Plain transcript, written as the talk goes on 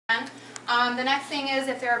The next thing is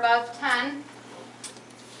if they're above 10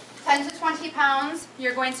 to 20 pounds,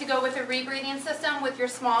 you're going to go with a rebreathing system with your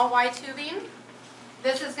small wide tubing.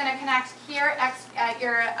 This is going to connect here at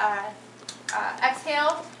your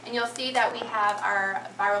exhale, and you'll see that we have our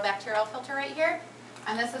viral bacterial filter right here.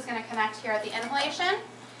 And this is going to connect here at the inhalation.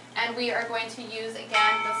 And we are going to use,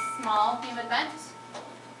 again, the small humid vent.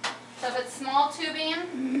 So if it's small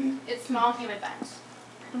tubing, it's small humid vent.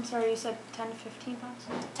 I'm sorry, you said 10 to 15 pounds?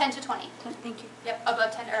 10 to 20. 10, thank you. Yep,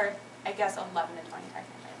 above 10, or I guess 11 to 20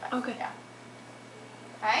 technically. But okay. Yeah.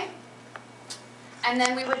 Okay? And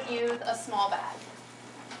then we would use a small bag.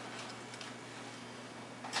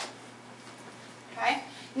 Okay?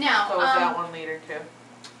 Now, so is that 1 liter too?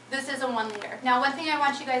 This is a 1 liter. Now, one thing I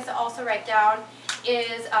want you guys to also write down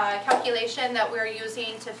is a calculation that we're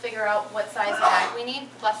using to figure out what size bag we need.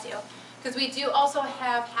 Bless you. Because we do also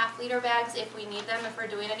have half-liter bags if we need them, if we're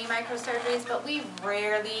doing any microsurgeries, but we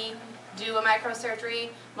rarely do a microsurgery.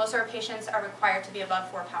 Most of our patients are required to be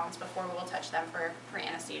above 4 pounds before we will touch them for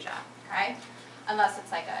anesthesia, okay? Unless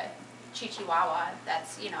it's like a chihuahua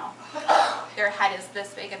that's, you know, their head is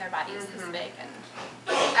this big and their body is this big, and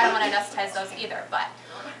I don't want to anesthetize those either, but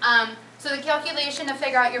so the calculation to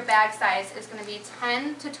figure out your bag size is going to be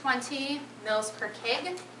 10 to 20 mils per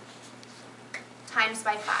kg times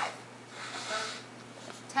by 5.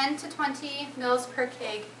 10 to 20 mils per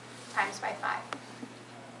kg times by 5.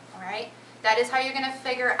 All right? That is how you're going to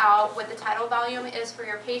figure out what the tidal volume is for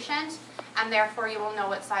your patient, and therefore you will know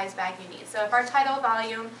what size bag you need. So if our tidal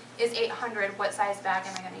volume is 800, what size bag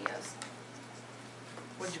am I going to use?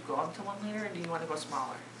 Would you go up to 1 liter, or do you want to go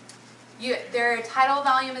smaller? Their tidal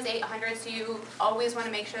volume is 800, so you always want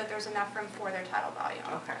to make sure that there's enough room for their tidal volume.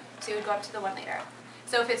 Okay. So you would go up to the 1 liter.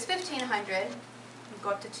 So if it's 1,500, you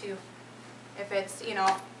go up to 2. If it's, you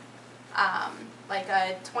know, like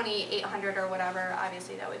a 2,800 or whatever,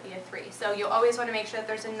 obviously that would be a 3. So you always want to make sure that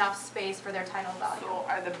there's enough space for their tidal volume. So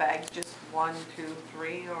are the bags just 1, 2,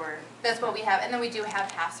 3, or? That's what we have, and then we do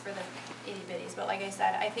have halves for the itty bitties. But like I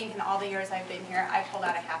said, I think in all the years I've been here, I've pulled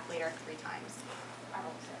out a half liter 3 times.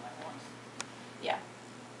 Yeah,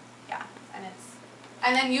 yeah,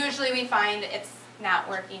 and then usually we find it's not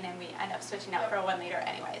working, and we end up switching out for a 1 liter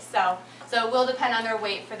anyway. So it will depend on their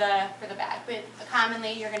weight for the bag, but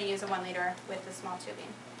commonly you're going to use a 1 liter with the small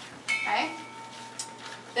tubing. Okay,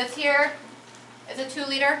 this here is a 2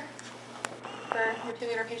 liter for your 2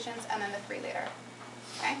 liter patients, and then the 3 liter.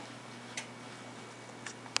 Okay,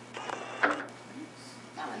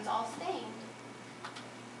 that one's all stained.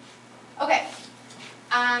 Okay.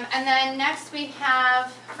 And then next we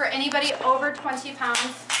have, for anybody over 20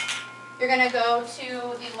 pounds, you're going to go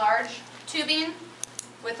to the large tubing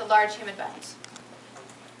with the large humid vent.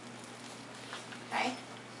 Okay?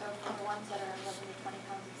 So for the ones that are 11 to 20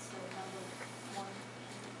 pounds, it's still number 1?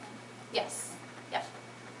 Yes. Yep.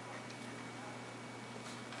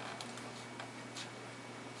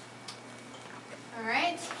 All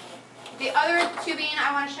right. The other tubing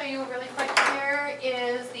I want to show you really quick here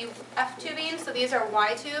is the F tubing. So these are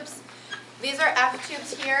Y tubes. These are F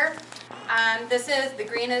tubes here. The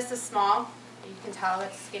green is the small. You can tell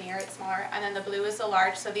it's skinnier, it's smaller. And then the blue is the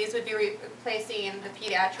large. So these would be replacing the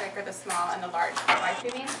pediatric or the small and the large Y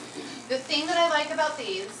tubing. The thing that I like about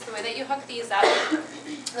these, the way that you hook these up,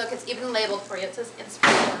 look, it's even labeled for you. It says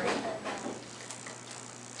inspiratory.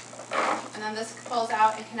 And then this pulls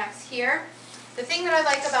out and connects here. The thing that I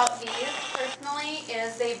like about these, personally,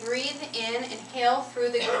 is they breathe in, inhale through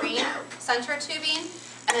the green center tubing,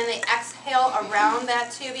 and then they exhale around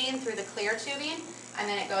that tubing through the clear tubing, and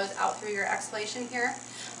then it goes out through your exhalation here.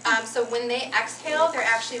 So when they exhale, they're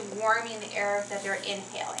actually warming the air that they're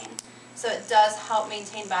inhaling. So it does help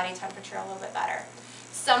maintain body temperature a little bit better.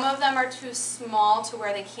 Some of them are too small to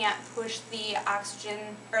where they can't push the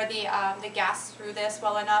oxygen or the gas through this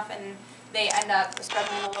well enough, and they end up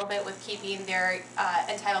struggling a little bit with keeping their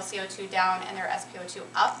end-tidal CO2 down and their SpO2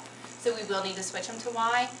 up. So we will need to switch them to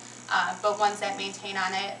Y. But ones that maintain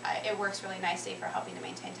on it, it works really nicely for helping to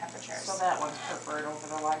maintain temperatures. So that one's preferred over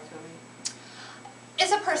the Y tubing?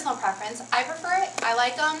 It's a personal preference. I prefer it. I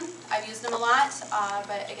like them. I've used them a lot.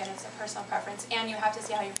 But again, it's a personal preference. And you have to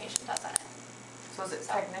see how your patient does on it. So is it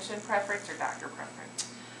technician preference or doctor preference?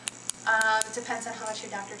 It depends on how much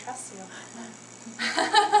your doctor trusts you.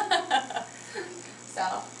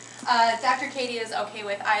 So, Dr. Katie is okay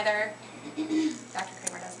with either. Dr.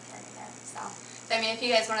 Kramer doesn't care either. So I mean, if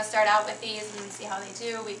you guys want to start out with these and see how they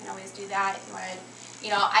do, we can always do that. If you want to, you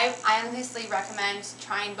know, I honestly recommend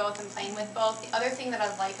trying both and playing with both. The other thing that I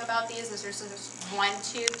like about these is there's just one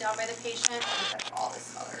tube down by the patient. We've got all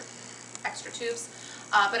this other extra tubes.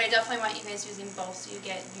 But I definitely want you guys using both so you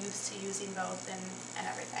get used to using both and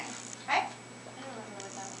everything.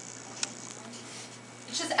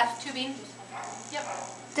 It's just F tubing. Yep.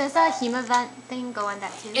 Does a heme vent thing go on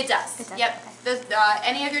that too? It does. It does. Yep. Okay.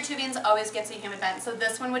 Any of your tubings always gets a humid vent. So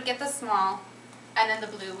this one would get the small, and then the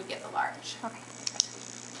blue would get the large. Okay.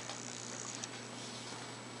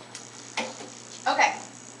 Okay.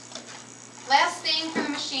 Last thing for the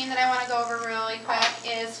machine that I want to go over really quick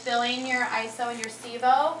is filling your ISO and your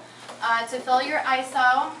SIVO. To fill your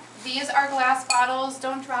ISO, these are glass bottles.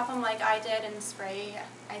 Don't drop them like I did and spray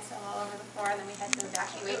ISO all over the floor, and then we had to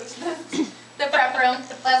evacuate the prep room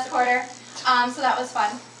last quarter. So that was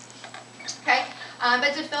fun. Okay.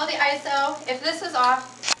 But to fill the ISO, if this is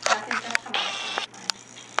off, nothing's going to come out.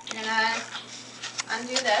 You're going to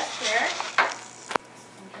undo this here.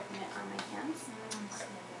 I'm dripping it on my hands.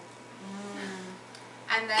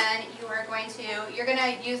 And then you're going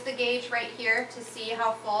to use the gauge right here to see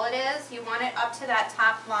how full it is. You want it up to that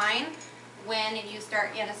top line when you start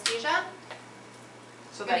anesthesia.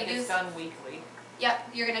 So You're that gonna gets use- done weekly. Yep,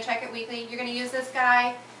 you're going to check it weekly. You're going to use this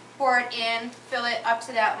guy, pour it in, fill it up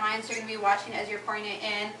to that line, so you're going to be watching as you're pouring it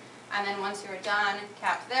in. And then once you're done,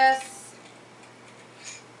 cap this,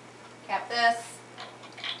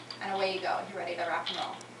 and away you go. You're ready to rock and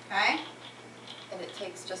roll. Okay? And it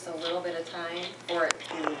takes just a little bit of time for it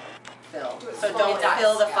to fill. Do it So slowly. don't It does,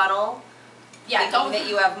 fill the yeah. funnel, Yeah, thinking don't. that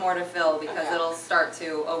you have more to fill, because Okay. it'll start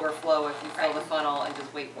to overflow if you fill Right. the funnel and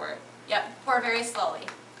just wait for it. Yep, pour very slowly.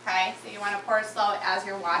 Okay, so you want to pour slow as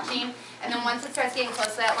you're watching, and then once it starts getting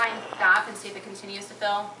close to that line, stop and see if it continues to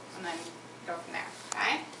fill, and then go from there.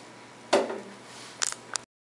 Okay.